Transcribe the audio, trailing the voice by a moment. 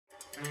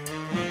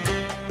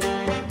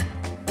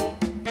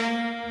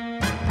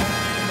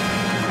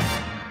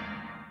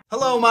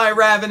Hello, my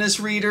ravenous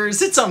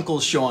readers. It's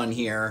Uncle Sean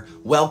here.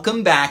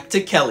 Welcome back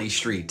to Kelly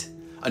Street.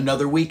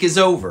 Another week is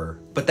over,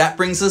 but that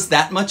brings us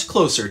that much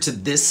closer to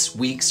this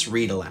week's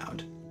Read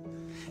Aloud.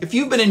 If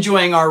you've been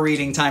enjoying our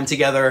reading time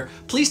together,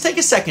 please take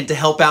a second to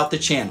help out the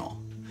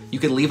channel. You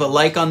can leave a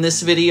like on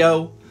this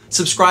video,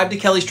 subscribe to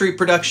Kelly Street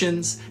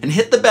Productions, and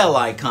hit the bell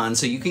icon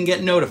so you can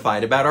get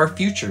notified about our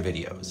future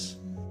videos.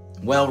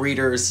 Well,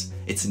 readers,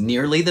 it's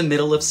nearly the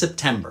middle of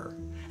September,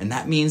 and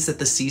that means that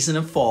the season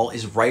of fall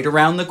is right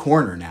around the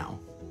corner now.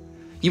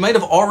 You might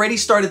have already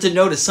started to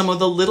notice some of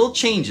the little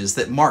changes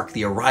that mark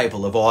the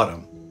arrival of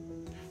autumn.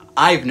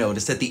 I've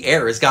noticed that the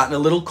air has gotten a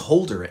little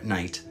colder at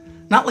night,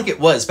 not like it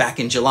was back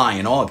in July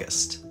and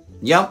August.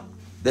 Yep,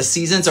 the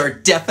seasons are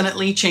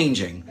definitely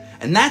changing,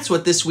 and that's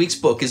what this week's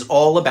book is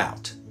all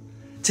about.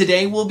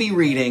 Today we'll be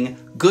reading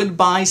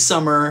Goodbye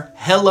Summer,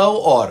 Hello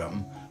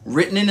Autumn,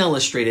 written and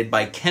illustrated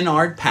by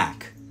Kenard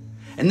Pak.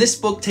 And this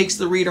book takes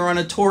the reader on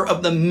a tour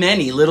of the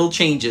many little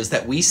changes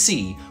that we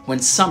see when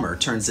summer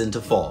turns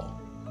into fall.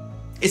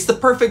 It's the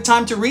perfect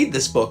time to read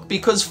this book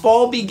because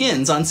fall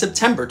begins on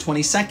September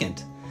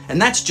 22nd,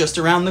 and that's just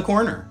around the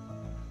corner.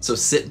 So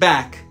sit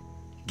back,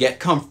 get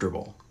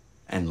comfortable,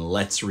 and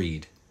let's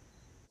read.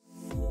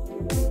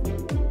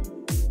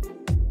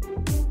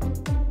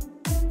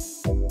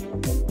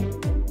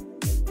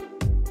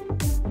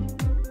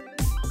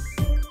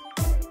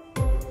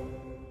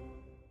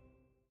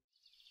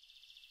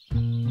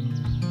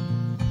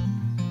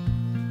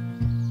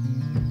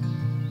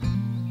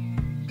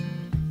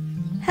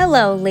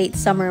 Hello, late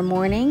summer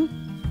morning.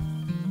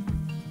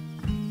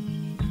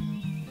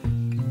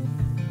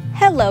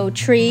 Hello,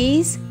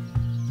 trees.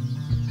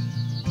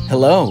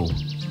 Hello.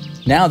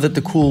 Now that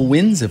the cool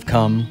winds have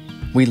come,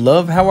 we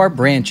love how our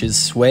branches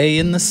sway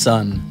in the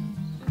sun.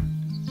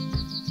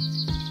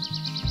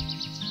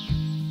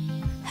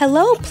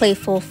 Hello,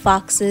 playful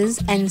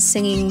foxes and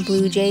singing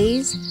blue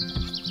jays.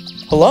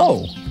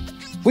 Hello.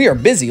 We are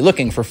busy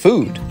looking for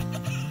food.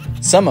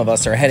 Some of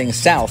us are heading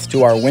south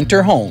to our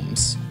winter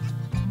homes.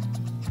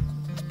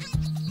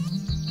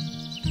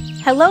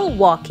 Hello,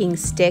 walking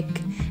stick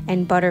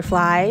and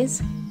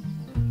butterflies.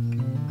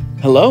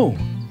 Hello.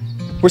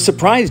 We're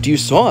surprised you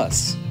saw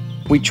us.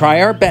 We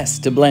try our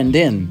best to blend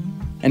in,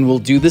 and we'll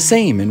do the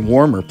same in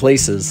warmer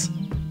places.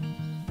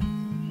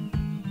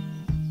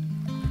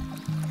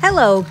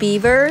 Hello,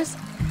 beavers.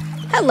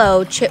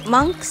 Hello,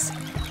 chipmunks.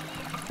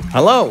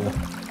 Hello.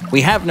 We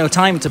have no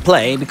time to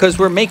play because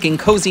we're making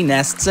cozy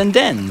nests and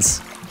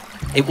dens.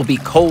 It will be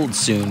cold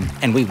soon,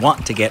 and we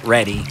want to get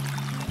ready.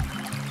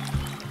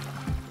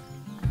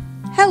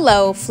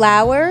 Hello,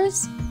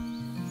 flowers.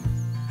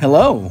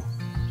 Hello.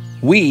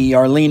 We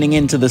are leaning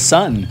into the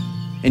sun,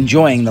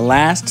 enjoying the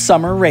last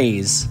summer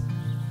rays.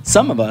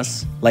 Some of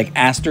us, like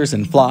asters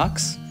and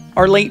phlox,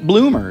 are late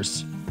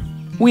bloomers.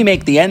 We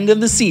make the end of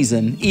the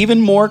season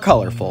even more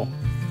colorful.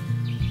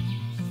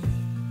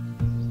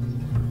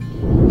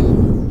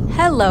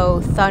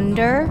 Hello,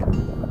 thunder.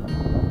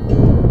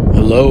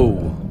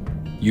 Hello.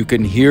 You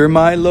can hear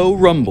my low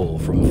rumble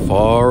from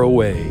far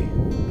away.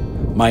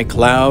 My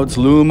clouds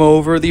loom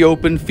over the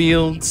open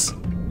fields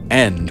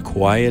and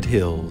quiet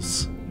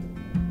hills.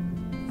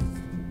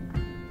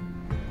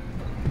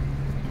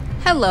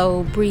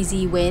 Hello,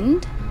 breezy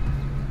wind.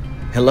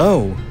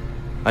 Hello.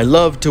 I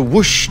love to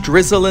whoosh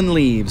drizzle and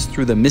leaves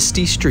through the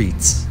misty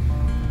streets.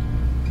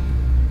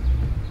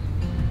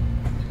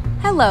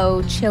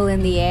 Hello, chill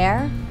in the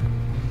air.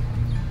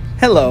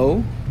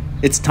 Hello.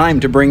 It's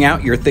time to bring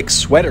out your thick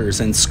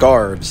sweaters and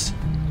scarves.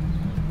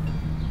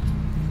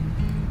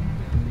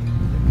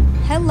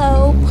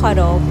 Hello,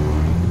 puddle.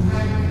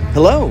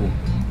 Hello.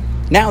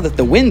 Now that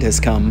the wind has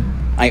come,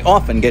 I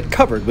often get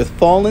covered with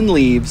fallen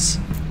leaves.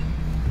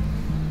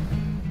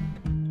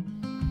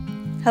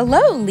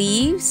 Hello,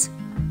 leaves.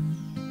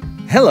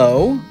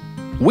 Hello.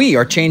 We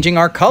are changing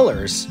our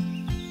colors.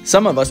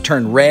 Some of us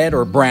turn red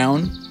or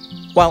brown,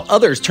 while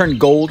others turn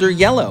gold or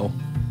yellow.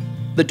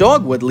 The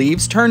dogwood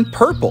leaves turn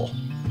purple.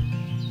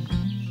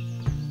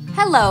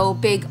 Hello,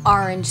 big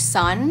orange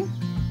sun.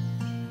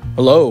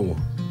 Hello.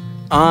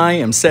 I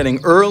am setting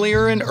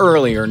earlier and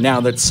earlier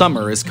now that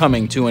summer is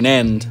coming to an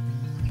end,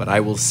 but I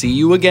will see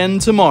you again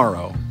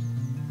tomorrow.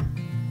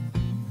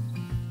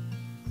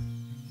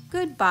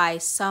 Goodbye,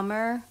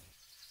 summer.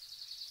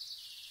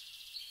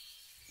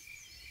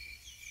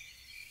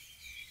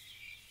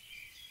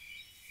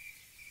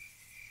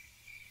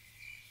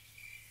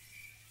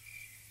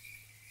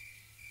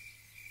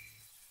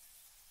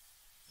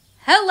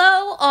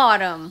 Hello,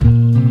 autumn.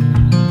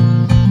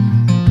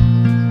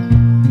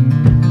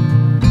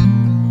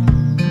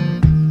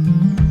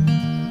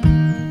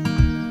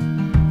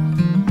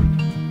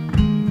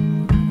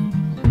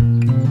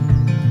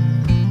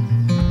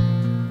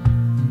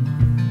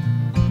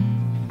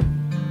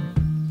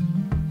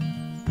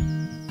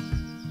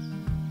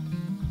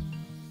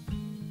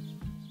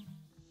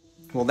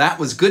 Well, that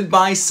was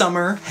Goodbye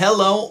Summer,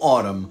 Hello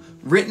Autumn,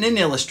 written and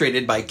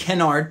illustrated by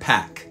Kenard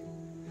Pak.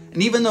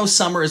 And even though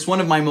summer is one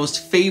of my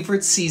most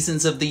favorite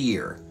seasons of the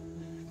year,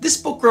 this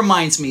book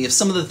reminds me of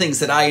some of the things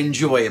that I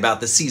enjoy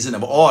about the season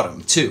of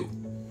autumn, too.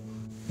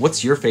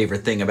 What's your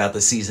favorite thing about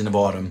the season of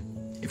autumn?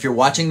 If you're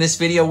watching this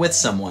video with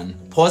someone,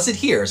 pause it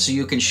here so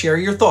you can share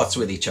your thoughts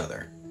with each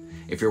other.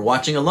 If you're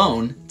watching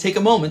alone, take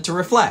a moment to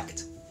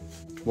reflect.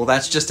 Well,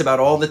 that's just about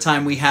all the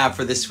time we have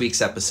for this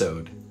week's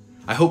episode.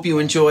 I hope you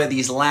enjoy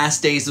these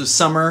last days of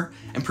summer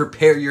and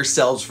prepare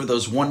yourselves for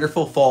those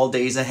wonderful fall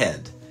days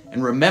ahead.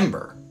 And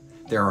remember,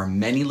 there are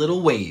many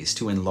little ways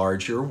to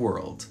enlarge your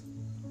world.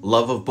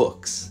 Love of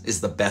books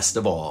is the best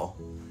of all.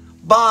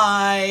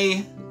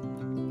 Bye!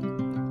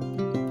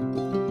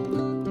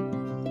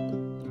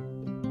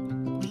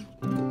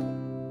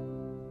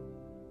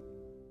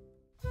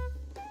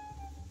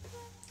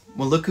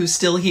 Well, look who's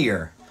still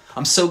here.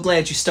 I'm so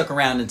glad you stuck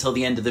around until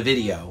the end of the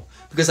video,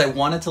 because I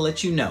wanted to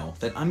let you know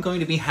that I'm going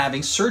to be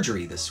having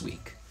surgery this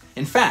week.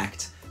 In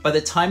fact, by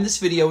the time this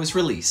video is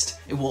released,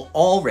 it will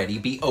already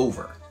be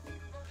over.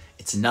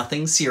 It's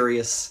nothing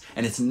serious,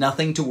 and it's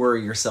nothing to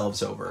worry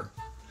yourselves over.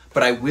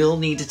 But I will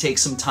need to take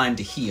some time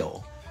to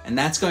heal, and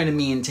that's going to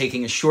mean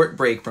taking a short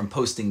break from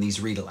posting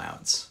these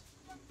read-alouds.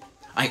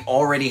 I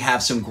already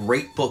have some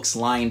great books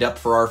lined up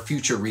for our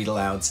future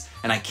read-alouds,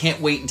 and I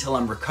can't wait until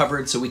I'm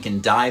recovered so we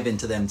can dive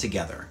into them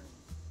together.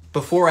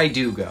 Before I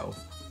do go,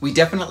 we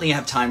definitely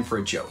have time for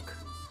a joke.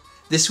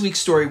 This week's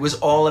story was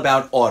all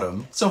about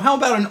autumn, so how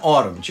about an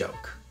autumn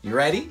joke? You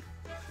ready?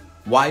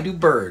 Why do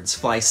birds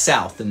fly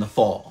south in the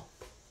fall?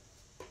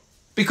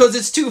 Because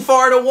it's too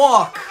far to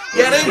walk!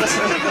 Get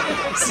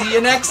it? See you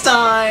next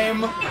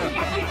time!